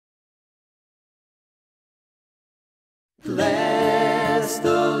Bless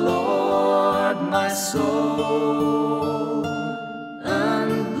the Lord, my soul,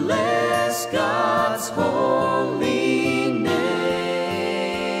 and bless God's holy name.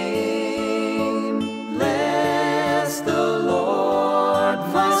 Bless the Lord,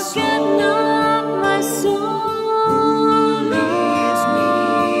 my soul. Forget not my soul, who leads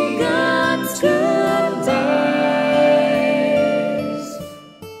me God's into good days.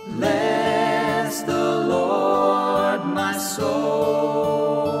 Bless the Lord, my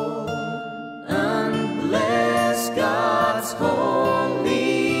soul, and bless God's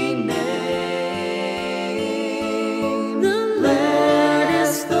holy name.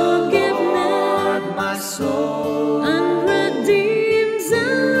 Bless the Lord, my soul, and redeems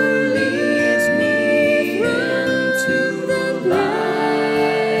our leads me into the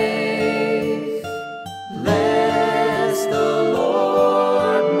life. Bless the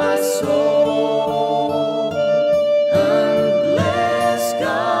Lord, my soul, and bless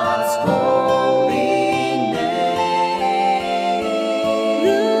God's holy name.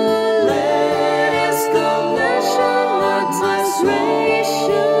 Bless the Lord, my soul,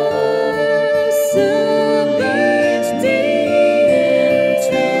 who leads me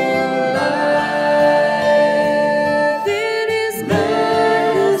into life. It is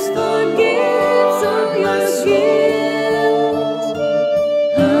Bless the forgives all Lord, my your soul, guilt,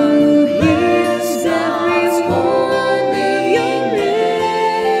 and heals bless every God's one of holy your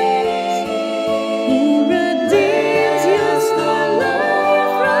ills. He name. redeems Bless your the life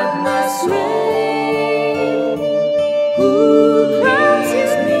Lord, from my this soul, grave, who crowns you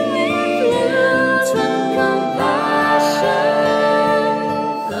leads me with love into and compassion.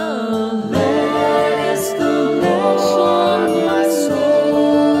 life. The Bless the Lord, my soul,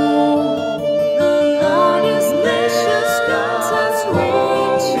 Lord is bless patient God's and holy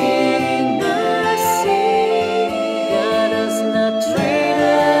rich in mercy. God does not treat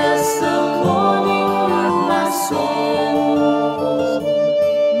us according to my our soul,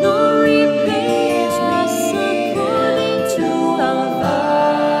 sins, nor repay leads me us according to our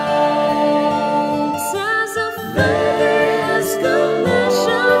life. faults. As a father has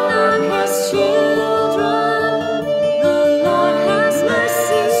compassion on his children, the Lord has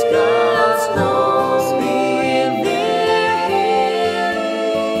mercy God's on those with their hand.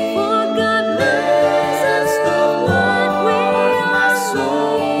 For God knows us of what we my are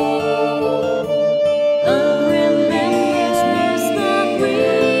soul, and remembers that we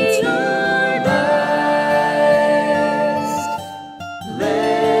are dust.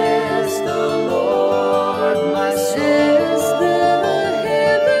 bless the Lord, my soul, As the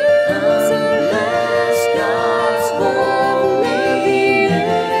heavens are bless God's above holy the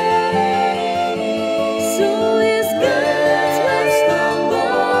name. earth, so is God's Bless way the above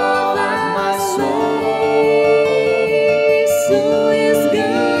Lord, my our soul, ways. So is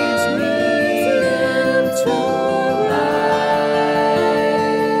leads God's me love into toward life.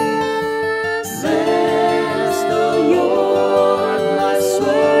 us. Bless the Lord, my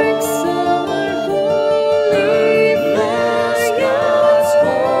Works soul, are holy, bless for God's you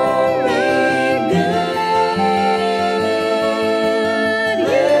holy are name. God.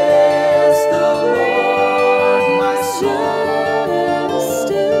 Bless the Lord, my soul,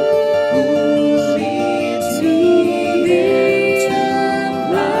 who leads me into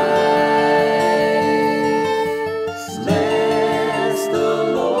life. Bless the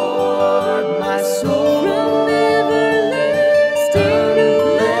Lord, my soul, From everlasting and to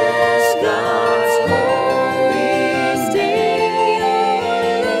bless God's holy everlasting,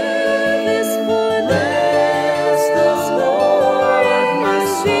 your love is for Bless the those Lord, my who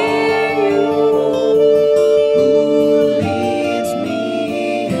soul, who leads me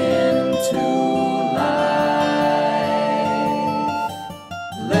into life.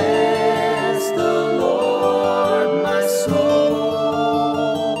 Bless the Lord, my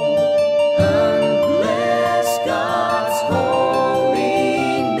soul, and bless God's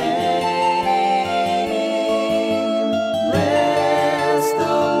holy name. Bless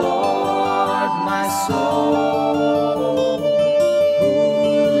the Lord, my soul, who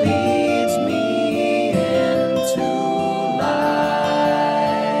leads me into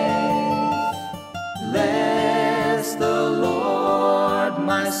life. Bless the Lord,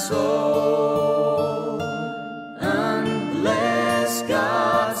 my soul, and bless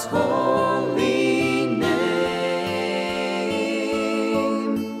God's holy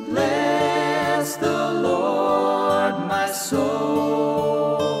name. Bless the Lord, my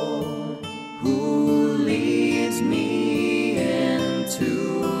soul, who leads me into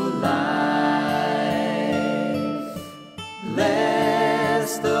life.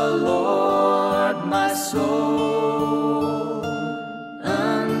 Bless the Lord, my soul.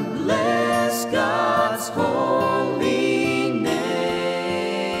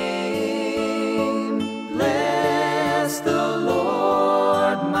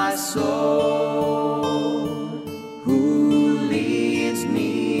 soul.